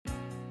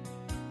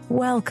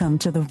Welcome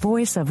to the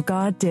Voice of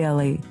God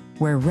Daily,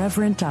 where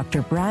Reverend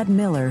Dr. Brad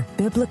Miller,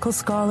 biblical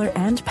scholar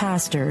and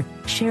pastor,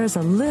 shares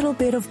a little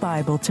bit of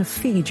Bible to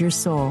feed your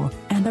soul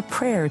and a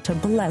prayer to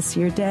bless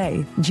your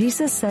day.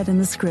 Jesus said in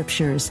the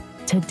scriptures,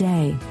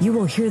 "Today you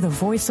will hear the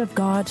voice of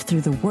God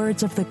through the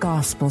words of the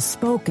gospel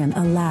spoken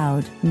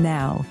aloud."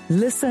 Now,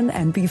 listen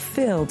and be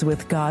filled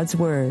with God's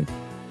word.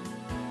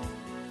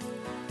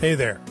 Hey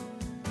there.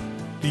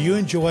 Do you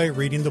enjoy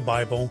reading the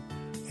Bible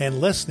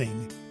and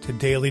listening to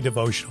daily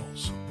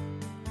devotionals?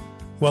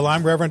 Well,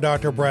 I'm Reverend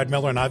Dr. Brad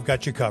Miller, and I've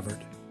got you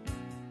covered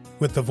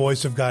with the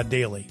Voice of God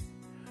Daily,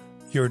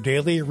 your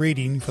daily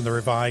reading from the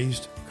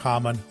Revised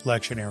Common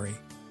Lectionary.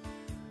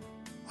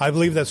 I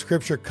believe that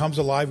Scripture comes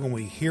alive when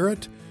we hear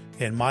it,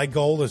 and my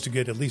goal is to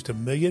get at least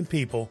 1 million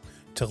people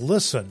to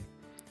listen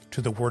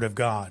to the Word of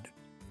God.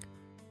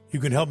 You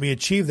can help me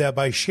achieve that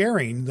by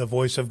sharing the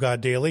Voice of God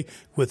Daily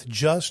with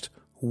just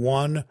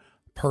one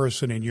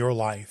person in your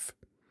life.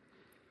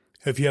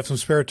 If you have some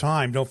spare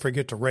time, don't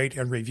forget to rate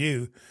and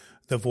review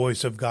the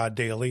Voice of God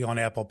Daily on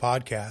Apple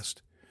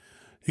Podcast.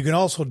 You can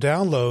also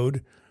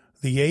download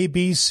the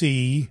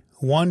ABC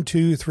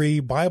 1-2-3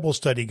 Bible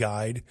Study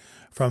Guide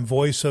from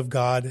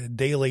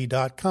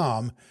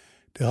voiceofgoddaily.com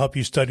to help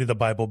you study the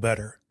Bible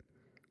better.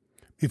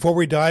 Before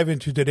we dive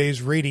into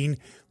today's reading,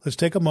 let's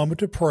take a moment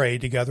to pray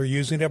together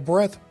using a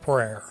breath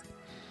prayer.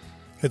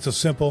 It's a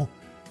simple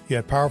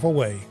yet powerful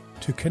way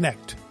to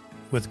connect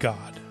with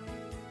God.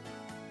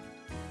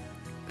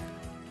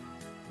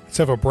 Let's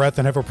have a breath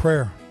and have a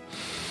prayer.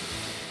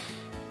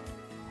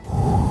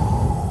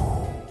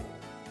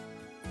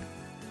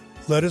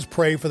 Let us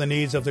pray for the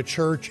needs of the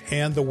church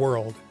and the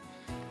world.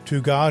 To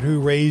God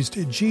who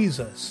raised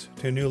Jesus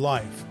to new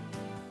life.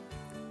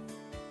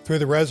 Through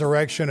the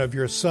resurrection of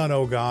your Son,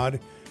 O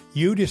God,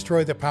 you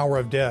destroy the power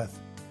of death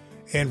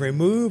and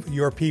remove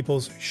your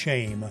people's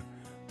shame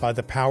by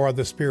the power of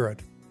the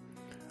Spirit.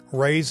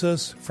 Raise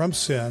us from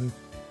sin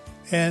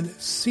and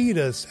seat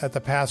us at the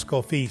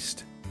Paschal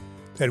feast,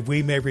 that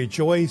we may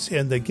rejoice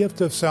in the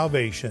gift of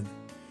salvation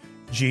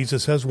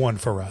Jesus has won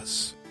for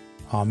us.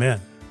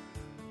 Amen.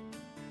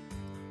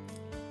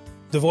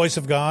 The Voice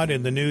of God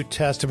in the New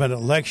Testament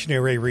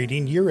lectionary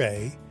reading, Year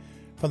A,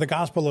 from the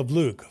Gospel of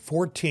Luke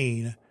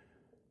 14,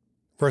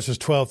 verses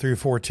 12 through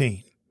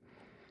 14,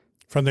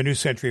 from the New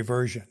Century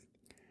Version.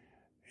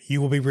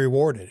 You will be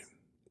rewarded.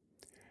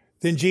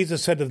 Then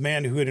Jesus said to the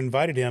man who had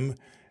invited him,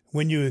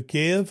 "When you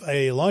give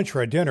a lunch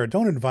or a dinner,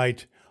 don't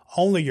invite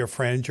only your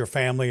friends, your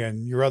family,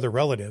 and your other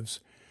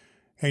relatives,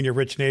 and your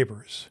rich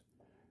neighbors.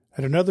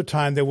 At another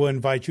time, they will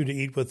invite you to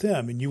eat with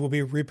them, and you will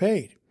be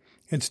repaid.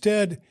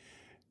 Instead,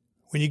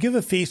 when you give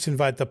a feast,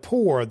 invite the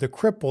poor, the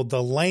crippled,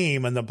 the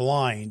lame, and the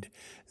blind.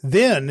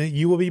 Then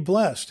you will be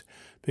blessed,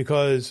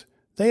 because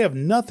they have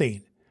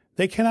nothing.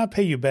 They cannot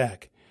pay you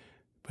back,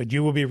 but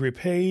you will be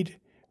repaid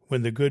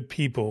when the good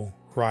people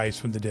rise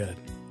from the dead."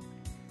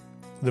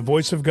 The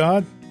voice of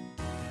God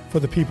for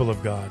the people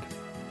of God.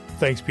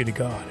 Thanks be to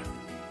God.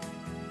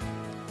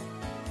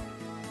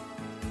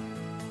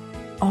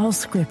 All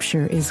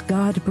Scripture is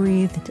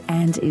God-breathed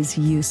and is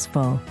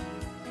useful.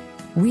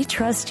 We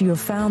trust you have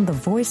found the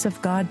Voice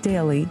of God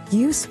Daily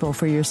useful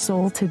for your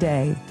soul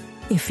today.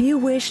 If you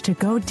wish to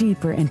go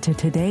deeper into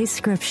today's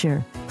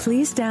Scripture,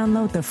 please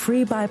download the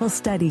free Bible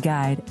study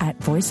guide at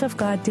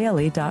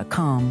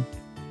voiceofgoddaily.com.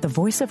 The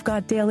Voice of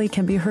God Daily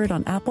can be heard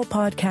on Apple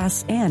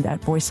Podcasts and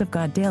at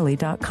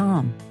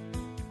voiceofgoddaily.com.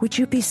 Would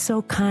you be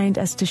so kind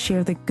as to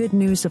share the good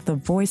news of the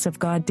Voice of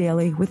God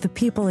Daily with the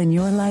people in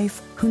your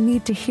life who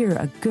need to hear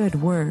a good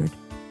word?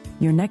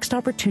 Your next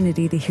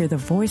opportunity to hear the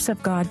Voice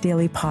of God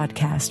Daily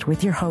podcast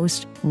with your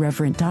host,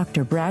 Reverend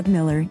Dr. Brad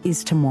Miller,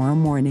 is tomorrow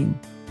morning.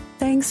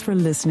 Thanks for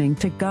listening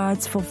to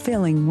God's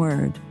fulfilling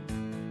word.